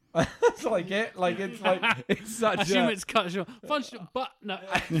fun. It's like it. Like, it's such I assume it's cut short. Fun, but no.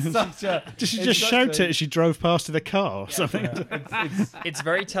 such a... Did she just shout it as she drove past in the car or something? Yeah, It's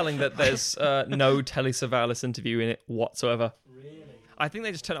very telling that there's no Telly Savalas interview in it whatsoever. Really? I think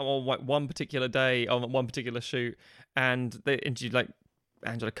they just turned up on like one particular day, on one particular shoot, and they interviewed like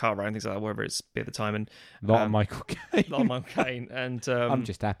Angela Cartwright and things like that, wherever it's be at the time, and a lot of Michael Caine. a lot of Michael Caine, and I'm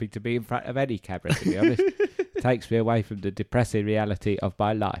just happy to be in front of any camera, to be honest. Takes me away from the depressing reality of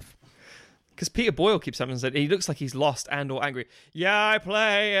my life. Because Peter Boyle keeps having said he looks like he's lost and or angry. Yeah, I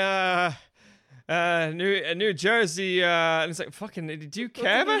play New Jersey, and it's like, fucking, do you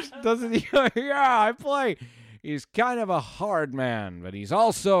care, man? Doesn't he go, yeah, I play. He's kind of a hard man, but he's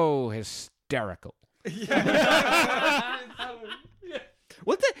also hysterical.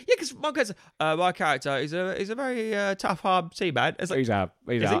 Well, because my character is a very tough, hard seaman. It's like,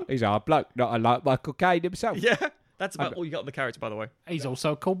 He's a hard bloke, not unlike Michael Caine himself. yeah, that's about all you got on the character, by the way. He's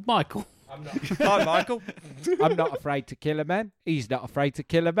also called Michael. Hi, Michael. I'm not afraid to kill a man. He's not afraid to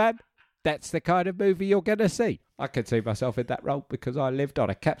kill a man. That's the kind of movie you're going to see. I could see myself in that role because I lived on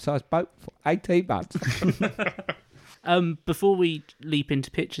a capsized boat for 18 months. Before we leap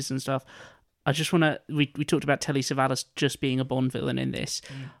into pictures and stuff, I just want to... We talked about Telly Savalas just being a Bond villain in this.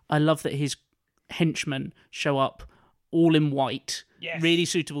 I love that his henchmen show up all in white, really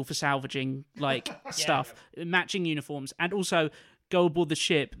suitable for salvaging stuff, matching uniforms, and also go aboard the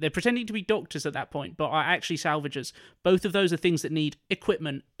ship. They're pretending to be doctors at that point, but are actually salvagers. Both of those are things that need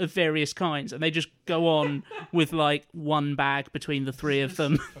equipment of various kinds, and they just go on with like one bag between the three of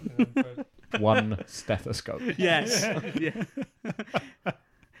them. One stethoscope. Yes. Yeah.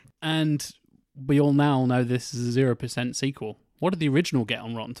 And we all now know this is a 0% sequel. What did the original get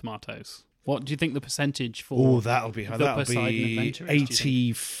on Rotten Tomatoes? What do you think the percentage for? Oh, that'll be Poseidon Adventure is,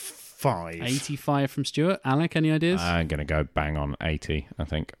 85. 85 from Stuart. Alec, any ideas? I'm going to go bang on 80, I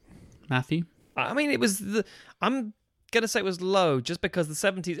think. Matthew? I mean, it was I'm going to say it was low just because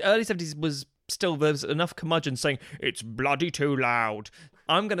early 70s was still, there's enough curmudgeon saying, it's bloody too loud.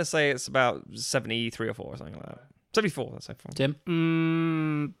 I'm going to say it's about 73 or 4 or something like that. 74, let's say.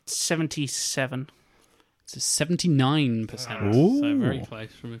 Tim? 77. It's a 79%. Ooh. So very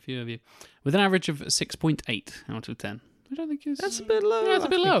close from a few of you. With an average of 6.8 out of 10. Which I think is... That's a bit low. Yeah, it's a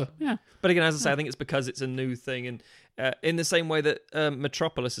bit low, yeah. But again, as I say, I think it's because it's a new thing. And in the same way that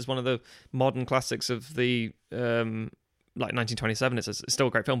Metropolis is one of the modern classics of the like 1927. It's still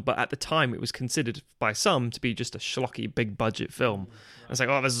a great film, but at the time it was considered by some to be just a schlocky, big budget film. It's like,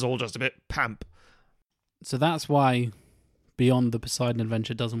 oh, this is all just a bit pamp. So that's why Beyond the Poseidon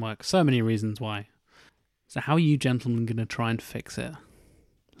Adventure doesn't work. So many reasons why. So how are you gentlemen going to try and fix it?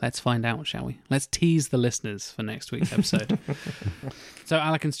 Let's find out, shall we? Let's tease the listeners for next week's episode. So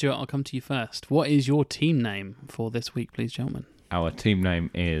Alec and Stuart, I'll come to you first. What is your team name for this week, please, gentlemen? Our team name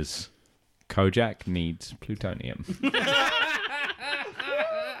is Kojak Needs Plutonium.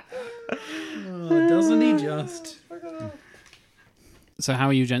 Doesn't he just? So how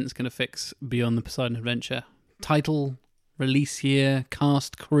are you gents going to fix Beyond the Poseidon Adventure? Title, release year,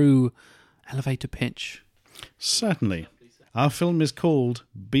 cast, crew, elevator pitch. Certainly. Our film is called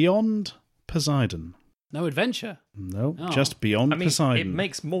Beyond Poseidon. No adventure? No, Oh. just Beyond I mean, Poseidon. it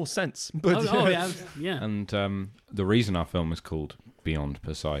makes more sense. But Yeah. And the reason our film is called Beyond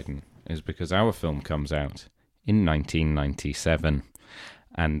Poseidon is because our film comes out in 1997.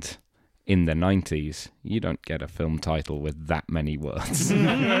 And in the 90s, you don't get a film title with that many words.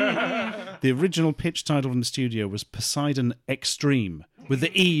 The original pitch title from the studio was Poseidon Extreme, with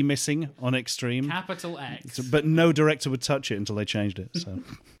the E missing on Extreme. Capital X. But no director would touch it until they changed it. So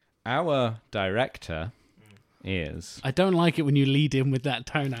Our director is I don't like it when you lead in with that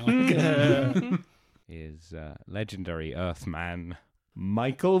tone, Alec. legendary Earthman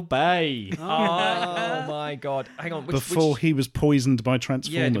Michael Bay. oh my god! Hang on. before he was poisoned by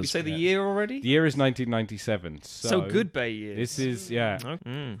Transformers. Yeah, did we say the year already? The year is 1997. So good Bay years. This is, yeah.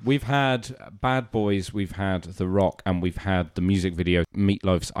 Mm. We've had Bad Boys, we've had The Rock, and we've had the music video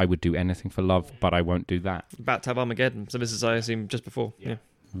Meatloaf's I Would Do Anything for Love, but I Won't Do That. About to have Armageddon. So this is, I assume, just before. Yeah.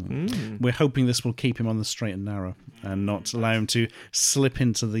 We're hoping this will keep him on the straight and narrow and not allow him to slip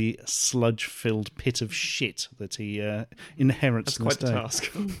into the sludge-filled pit of shit that he inherits. That's quite the day. task.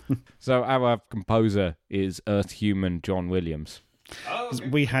 So our composer is Earth Human John Williams.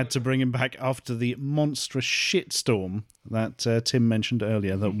 We had to bring him back after the monstrous shitstorm that Tim mentioned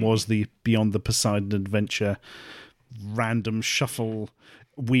earlier that was the Beyond the Poseidon Adventure random shuffle.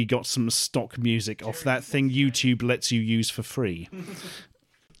 We got some stock music off that thing YouTube lets you use for free.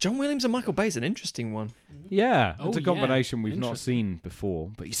 John Williams and Michael Bay is an interesting one. Yeah, Oh, it's a yeah. combination we've not Interesting. seen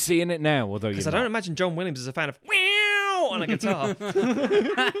before, but you're seeing it now, although you're Because I don't not. imagine John Williams is a fan of wow on a guitar.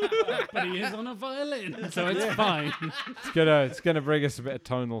 But he is on a violin, so it's fine. It's gonna bring us a bit of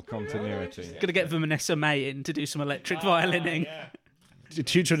tonal continuity. Gonna get Vanessa May in to do some electric violining.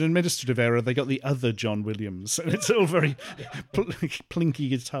 Tutor and administrative error, they got the other John Williams. So it's all very plinky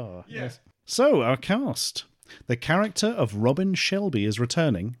guitar. Yes. So, our cast. The character of Robin Shelby is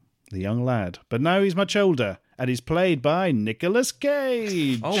returning, the young lad. But now he's much older, and he's played by Nicolas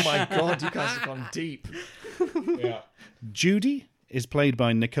Cage. Oh my god, you guys have gone deep. Judy is played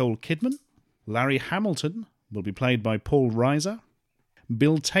by Nicole Kidman. Larry Hamilton will be played by Paul Reiser.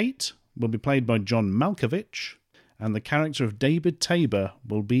 Bill Tate will be played by John Malkovich. And the character of David Tabor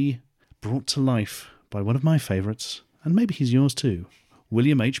will be brought to life by one of my favourites, and maybe he's yours too,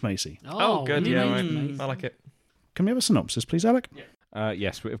 William H. Macy. Oh, good. you Yeah, mean- right. I like it. Can we have a synopsis, please, Alec?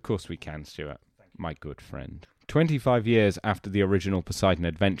 Yes, of course we can, Stuart. My good friend. 25 years after the original Poseidon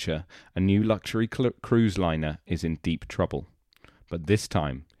adventure, a new luxury cruise liner is in deep trouble. But this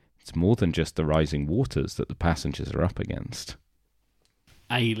time, it's more than just the rising waters that the passengers are up against.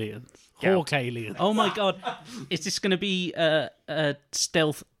 Aliens. Hawk aliens. Oh my god. Is this going to be a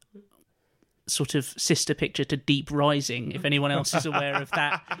stealth sort of sister picture to Deep Rising, if anyone else is aware of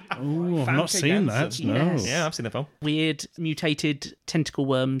that? Oh, I've not seen that. No. Yes. Yeah, I've seen the film. Weird mutated tentacle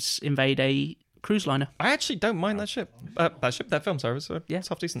worms invade a cruise liner. I actually don't mind that ship. That film, sorry. It's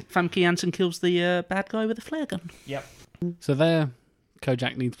half decent. Famke Janssen kills the bad guy with a flare gun. Yep. So there,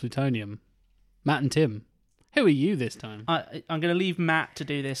 Kojak Needs Plutonium. Matt and Tim, who are you this time? I'm going to leave Matt to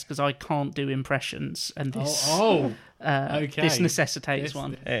do this because I can't do impressions, and this Okay. this necessitates This-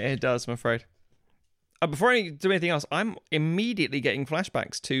 one. It does, I'm afraid. Before I do anything else, I'm immediately getting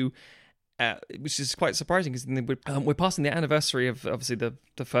flashbacks to, which is quite surprising because we're passing the anniversary of obviously the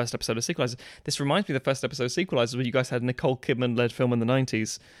first episode of Sequelizers. This reminds me of the first episode of Sequelizers where you guys had a Nicole Kidman-led film in the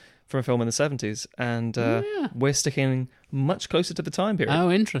 90s from a film in the 70s, and we're sticking much closer to the time period.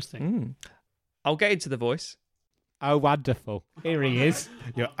 Oh, interesting. I'll get into the voice. Oh, wonderful. Here he is.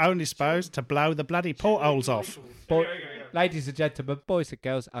 You're only supposed to blow the bloody portholes off. Ladies and gentlemen, boys and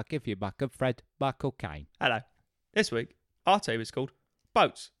girls, I'll give you my good friend, Michael Caine. Hello. This week, our team is called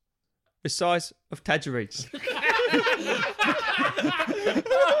Boats, the size of tangerines.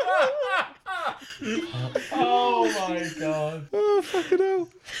 Oh my god. Oh, fucking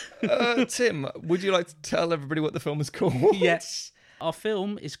hell. Tim, would you like to tell everybody what the film is called? Yes. Our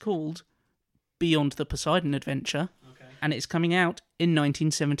film is called Beyond the Poseidon Adventure. and it's coming out in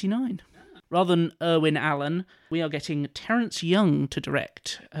 1979. Rather than Irwin Allen, we are getting Terence Young to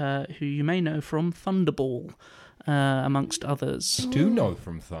direct, who you may know from Thunderball, amongst others. Do know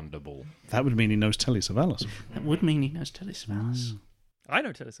from Thunderball. That would mean he knows Telly Savalas. That would mean he knows Telly Savalas. I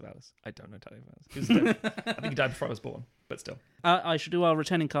know Telly Savalas. I don't know Telly Savalas. He was dead. I think he died before I was born, but still. I should do our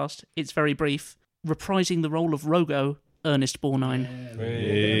returning cast. It's very brief. Reprising the role of Rogo, Ernest Borgnine.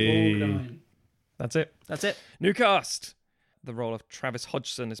 That's it. That's it. New cast. The role of Travis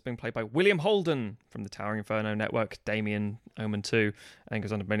Hodgson is being played by William Holden from the Towering Inferno Network, Damien, Omen 2, and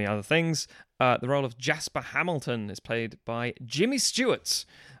goes on to many other things. The role of Jasper Hamilton is played by Jimmy Stewart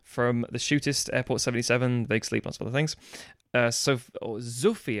from The Shootist, Airport 77, Big Sleep, lots of other things.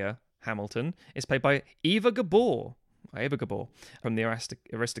 Zofia Hamilton is played by Eva Gabor from the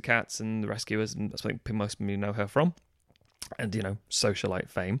Aristocats and The Rescuers, and that's what I think most of you know her from, and, socialite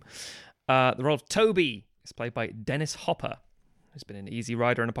fame. The role of Toby is played by Dennis Hopper, who's been in Easy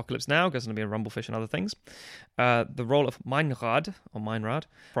Rider and Apocalypse Now, goes on to be in Rumblefish and other things. The role of Meinrad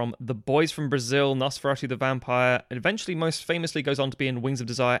from The Boys from Brazil, Nosferatu the Vampire, and eventually most famously goes on to be in Wings of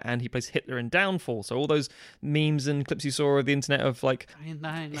Desire, and he plays Hitler in Downfall. So all those memes and clips you saw of the internet of like...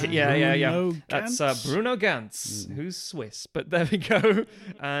 Yeah. That's Bruno Gantz, who's Swiss, but there we go.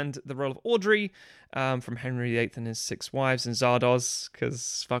 And the role of Audrey from Henry VIII and His Six Wives and Zardoz,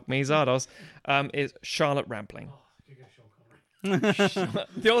 because fuck me, Zardoz, is Charlotte Rampling. The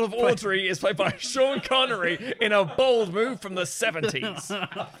role of Audrey is played by Sean Connery in a bold move from the 70s.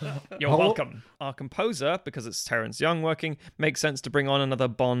 You're welcome. Our composer, because it's Terence Young working, makes sense to bring on another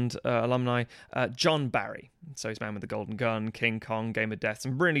Bond alumni, John Barry. So he's Man with the Golden Gun, King Kong, Game of Death,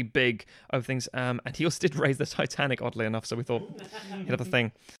 some really big other things. And he also did raise the Titanic, oddly enough, so we thought he'd have a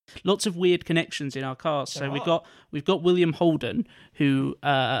thing. Lots of weird connections in our cast. So we've got William Holden, who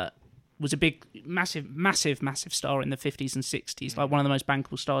was a big, massive star in the 50s and 60s, like one of the most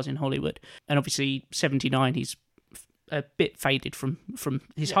bankable stars in Hollywood. And obviously, 79, he's a bit faded from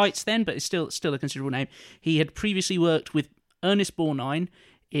his heights then, but it's still a considerable name. He had previously worked with Ernest Borgnine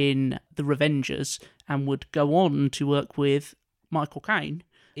in The Revengers and would go on to work with Michael Caine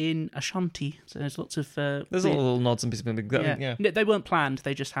in Ashanti. So there's lots of... there's all little nods and pieces of... Yeah. They weren't planned,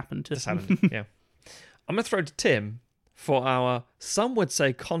 they just happened to... Yeah. I'm going to throw to Tim for our, some would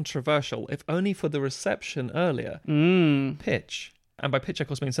say controversial, if only for the reception earlier, pitch. And by pitch, of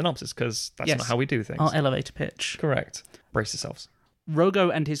course, I mean synopsis, because that's not how we do things. Our elevator pitch. Correct. Brace yourselves.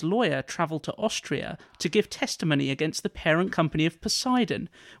 Rogo and his lawyer travel to Austria to give testimony against the parent company of Poseidon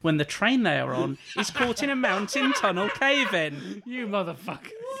when the train they are on is caught in a mountain tunnel cave-in. You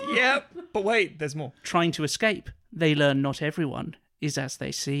motherfucker. Yep, but wait, there's more. Trying to escape, they learn not everyone is as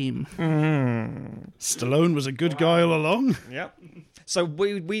they seem. Stallone was a good guy all along. Yep. So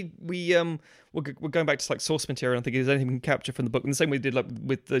we're going back to like source material and thinking, is there anything we can capture from the book? And the same way we did like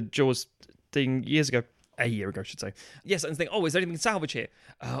with the Jaws thing a year ago, I should say. Yes, and think, is there anything we can salvage here?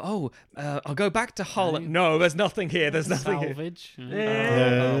 I'll go back to Hull. No, there's nothing here. There's nothing salvage.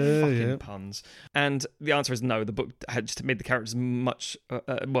 Fucking puns. And the answer is no. The book had just made the characters much,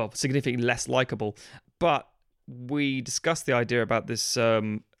 significantly less likable. But we discussed the idea about this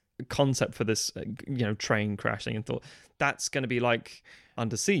concept for this, train crashing, and thought that's going to be like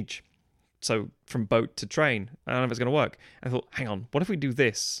Under Siege. So from boat to train. I don't know if it's going to work. And I thought, hang on, what if we do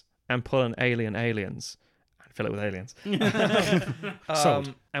this and pull an aliens and fill it with aliens?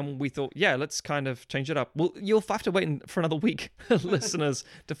 And we thought, let's kind of change it up. Well, you'll have to wait for another week, listeners,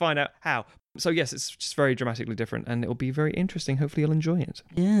 to find out how. So yes, it's just very dramatically different, and it'll be very interesting. Hopefully you'll enjoy it.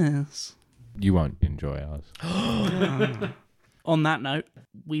 Yes. You won't enjoy ours. On that note,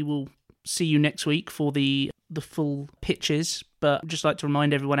 we will see you next week for the full pitches, but I'd just like to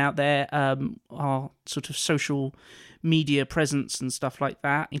remind everyone out there, our sort of social media presence and stuff like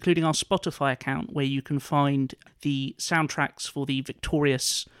that, including our Spotify account, where you can find the soundtracks for the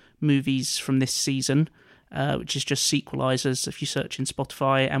victorious movies from this season, which is just sequelizers if you search in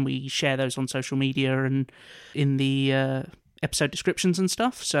Spotify, and we share those on social media and in the episode descriptions and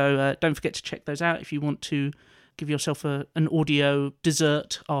stuff. So don't forget to check those out if you want to give yourself an audio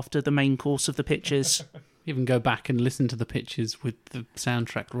dessert after the main course of the pitches. Even go back and listen to the pitches with the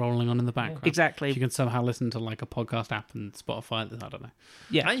soundtrack rolling on in the background. Exactly. If you can somehow listen to like a podcast app and Spotify, I don't know.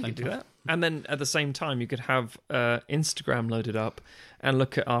 Yeah, and you could do that. And then at the same time, you could have Instagram loaded up and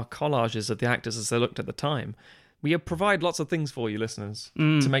look at our collages of the actors as they looked at the time. We provide lots of things for you, listeners,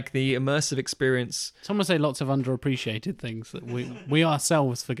 to make the immersive experience. Some would say lots of underappreciated things that we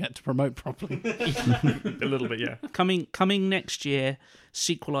ourselves forget to promote properly. A little bit, yeah. Coming next year,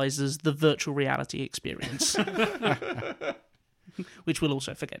 sequelizes the virtual reality experience, which we'll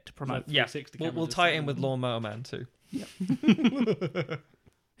also forget to promote. Yeah, we'll tie it in with Lawnmower Man too. Yeah,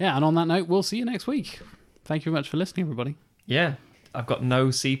 and on that note, we'll see you next week. Thank you very much for listening, everybody. Yeah, I've got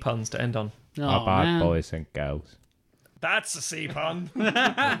no C puns to end on. Oh, man. boys and girls. That's a C pun.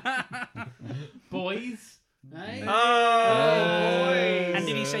 Boys. Hey. Oh, boys. And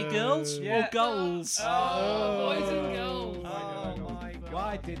did he say girls or goals? Boys and girls.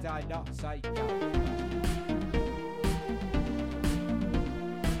 Why did I not say girls?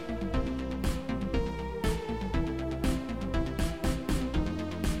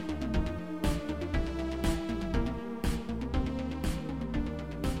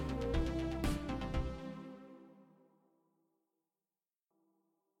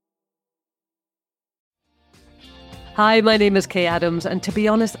 Hi, my name is Kay Adams, and to be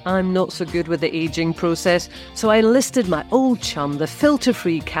honest, I'm not so good with the ageing process, so I enlisted my old chum, the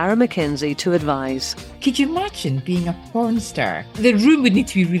filter-free Cara McKenzie, to advise. Could you imagine being a porn star? The room would need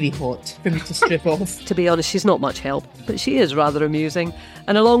to be really hot for me to strip off. To be honest, she's not much help, but she is rather amusing.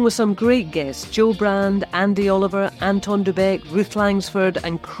 And along with some great guests, Joe Brand, Andy Oliver, Anton Dubeck, Ruth Langsford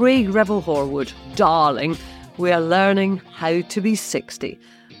and Craig Revel-Horwood, darling, we are learning how to be 60.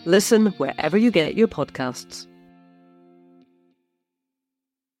 Listen wherever you get your podcasts.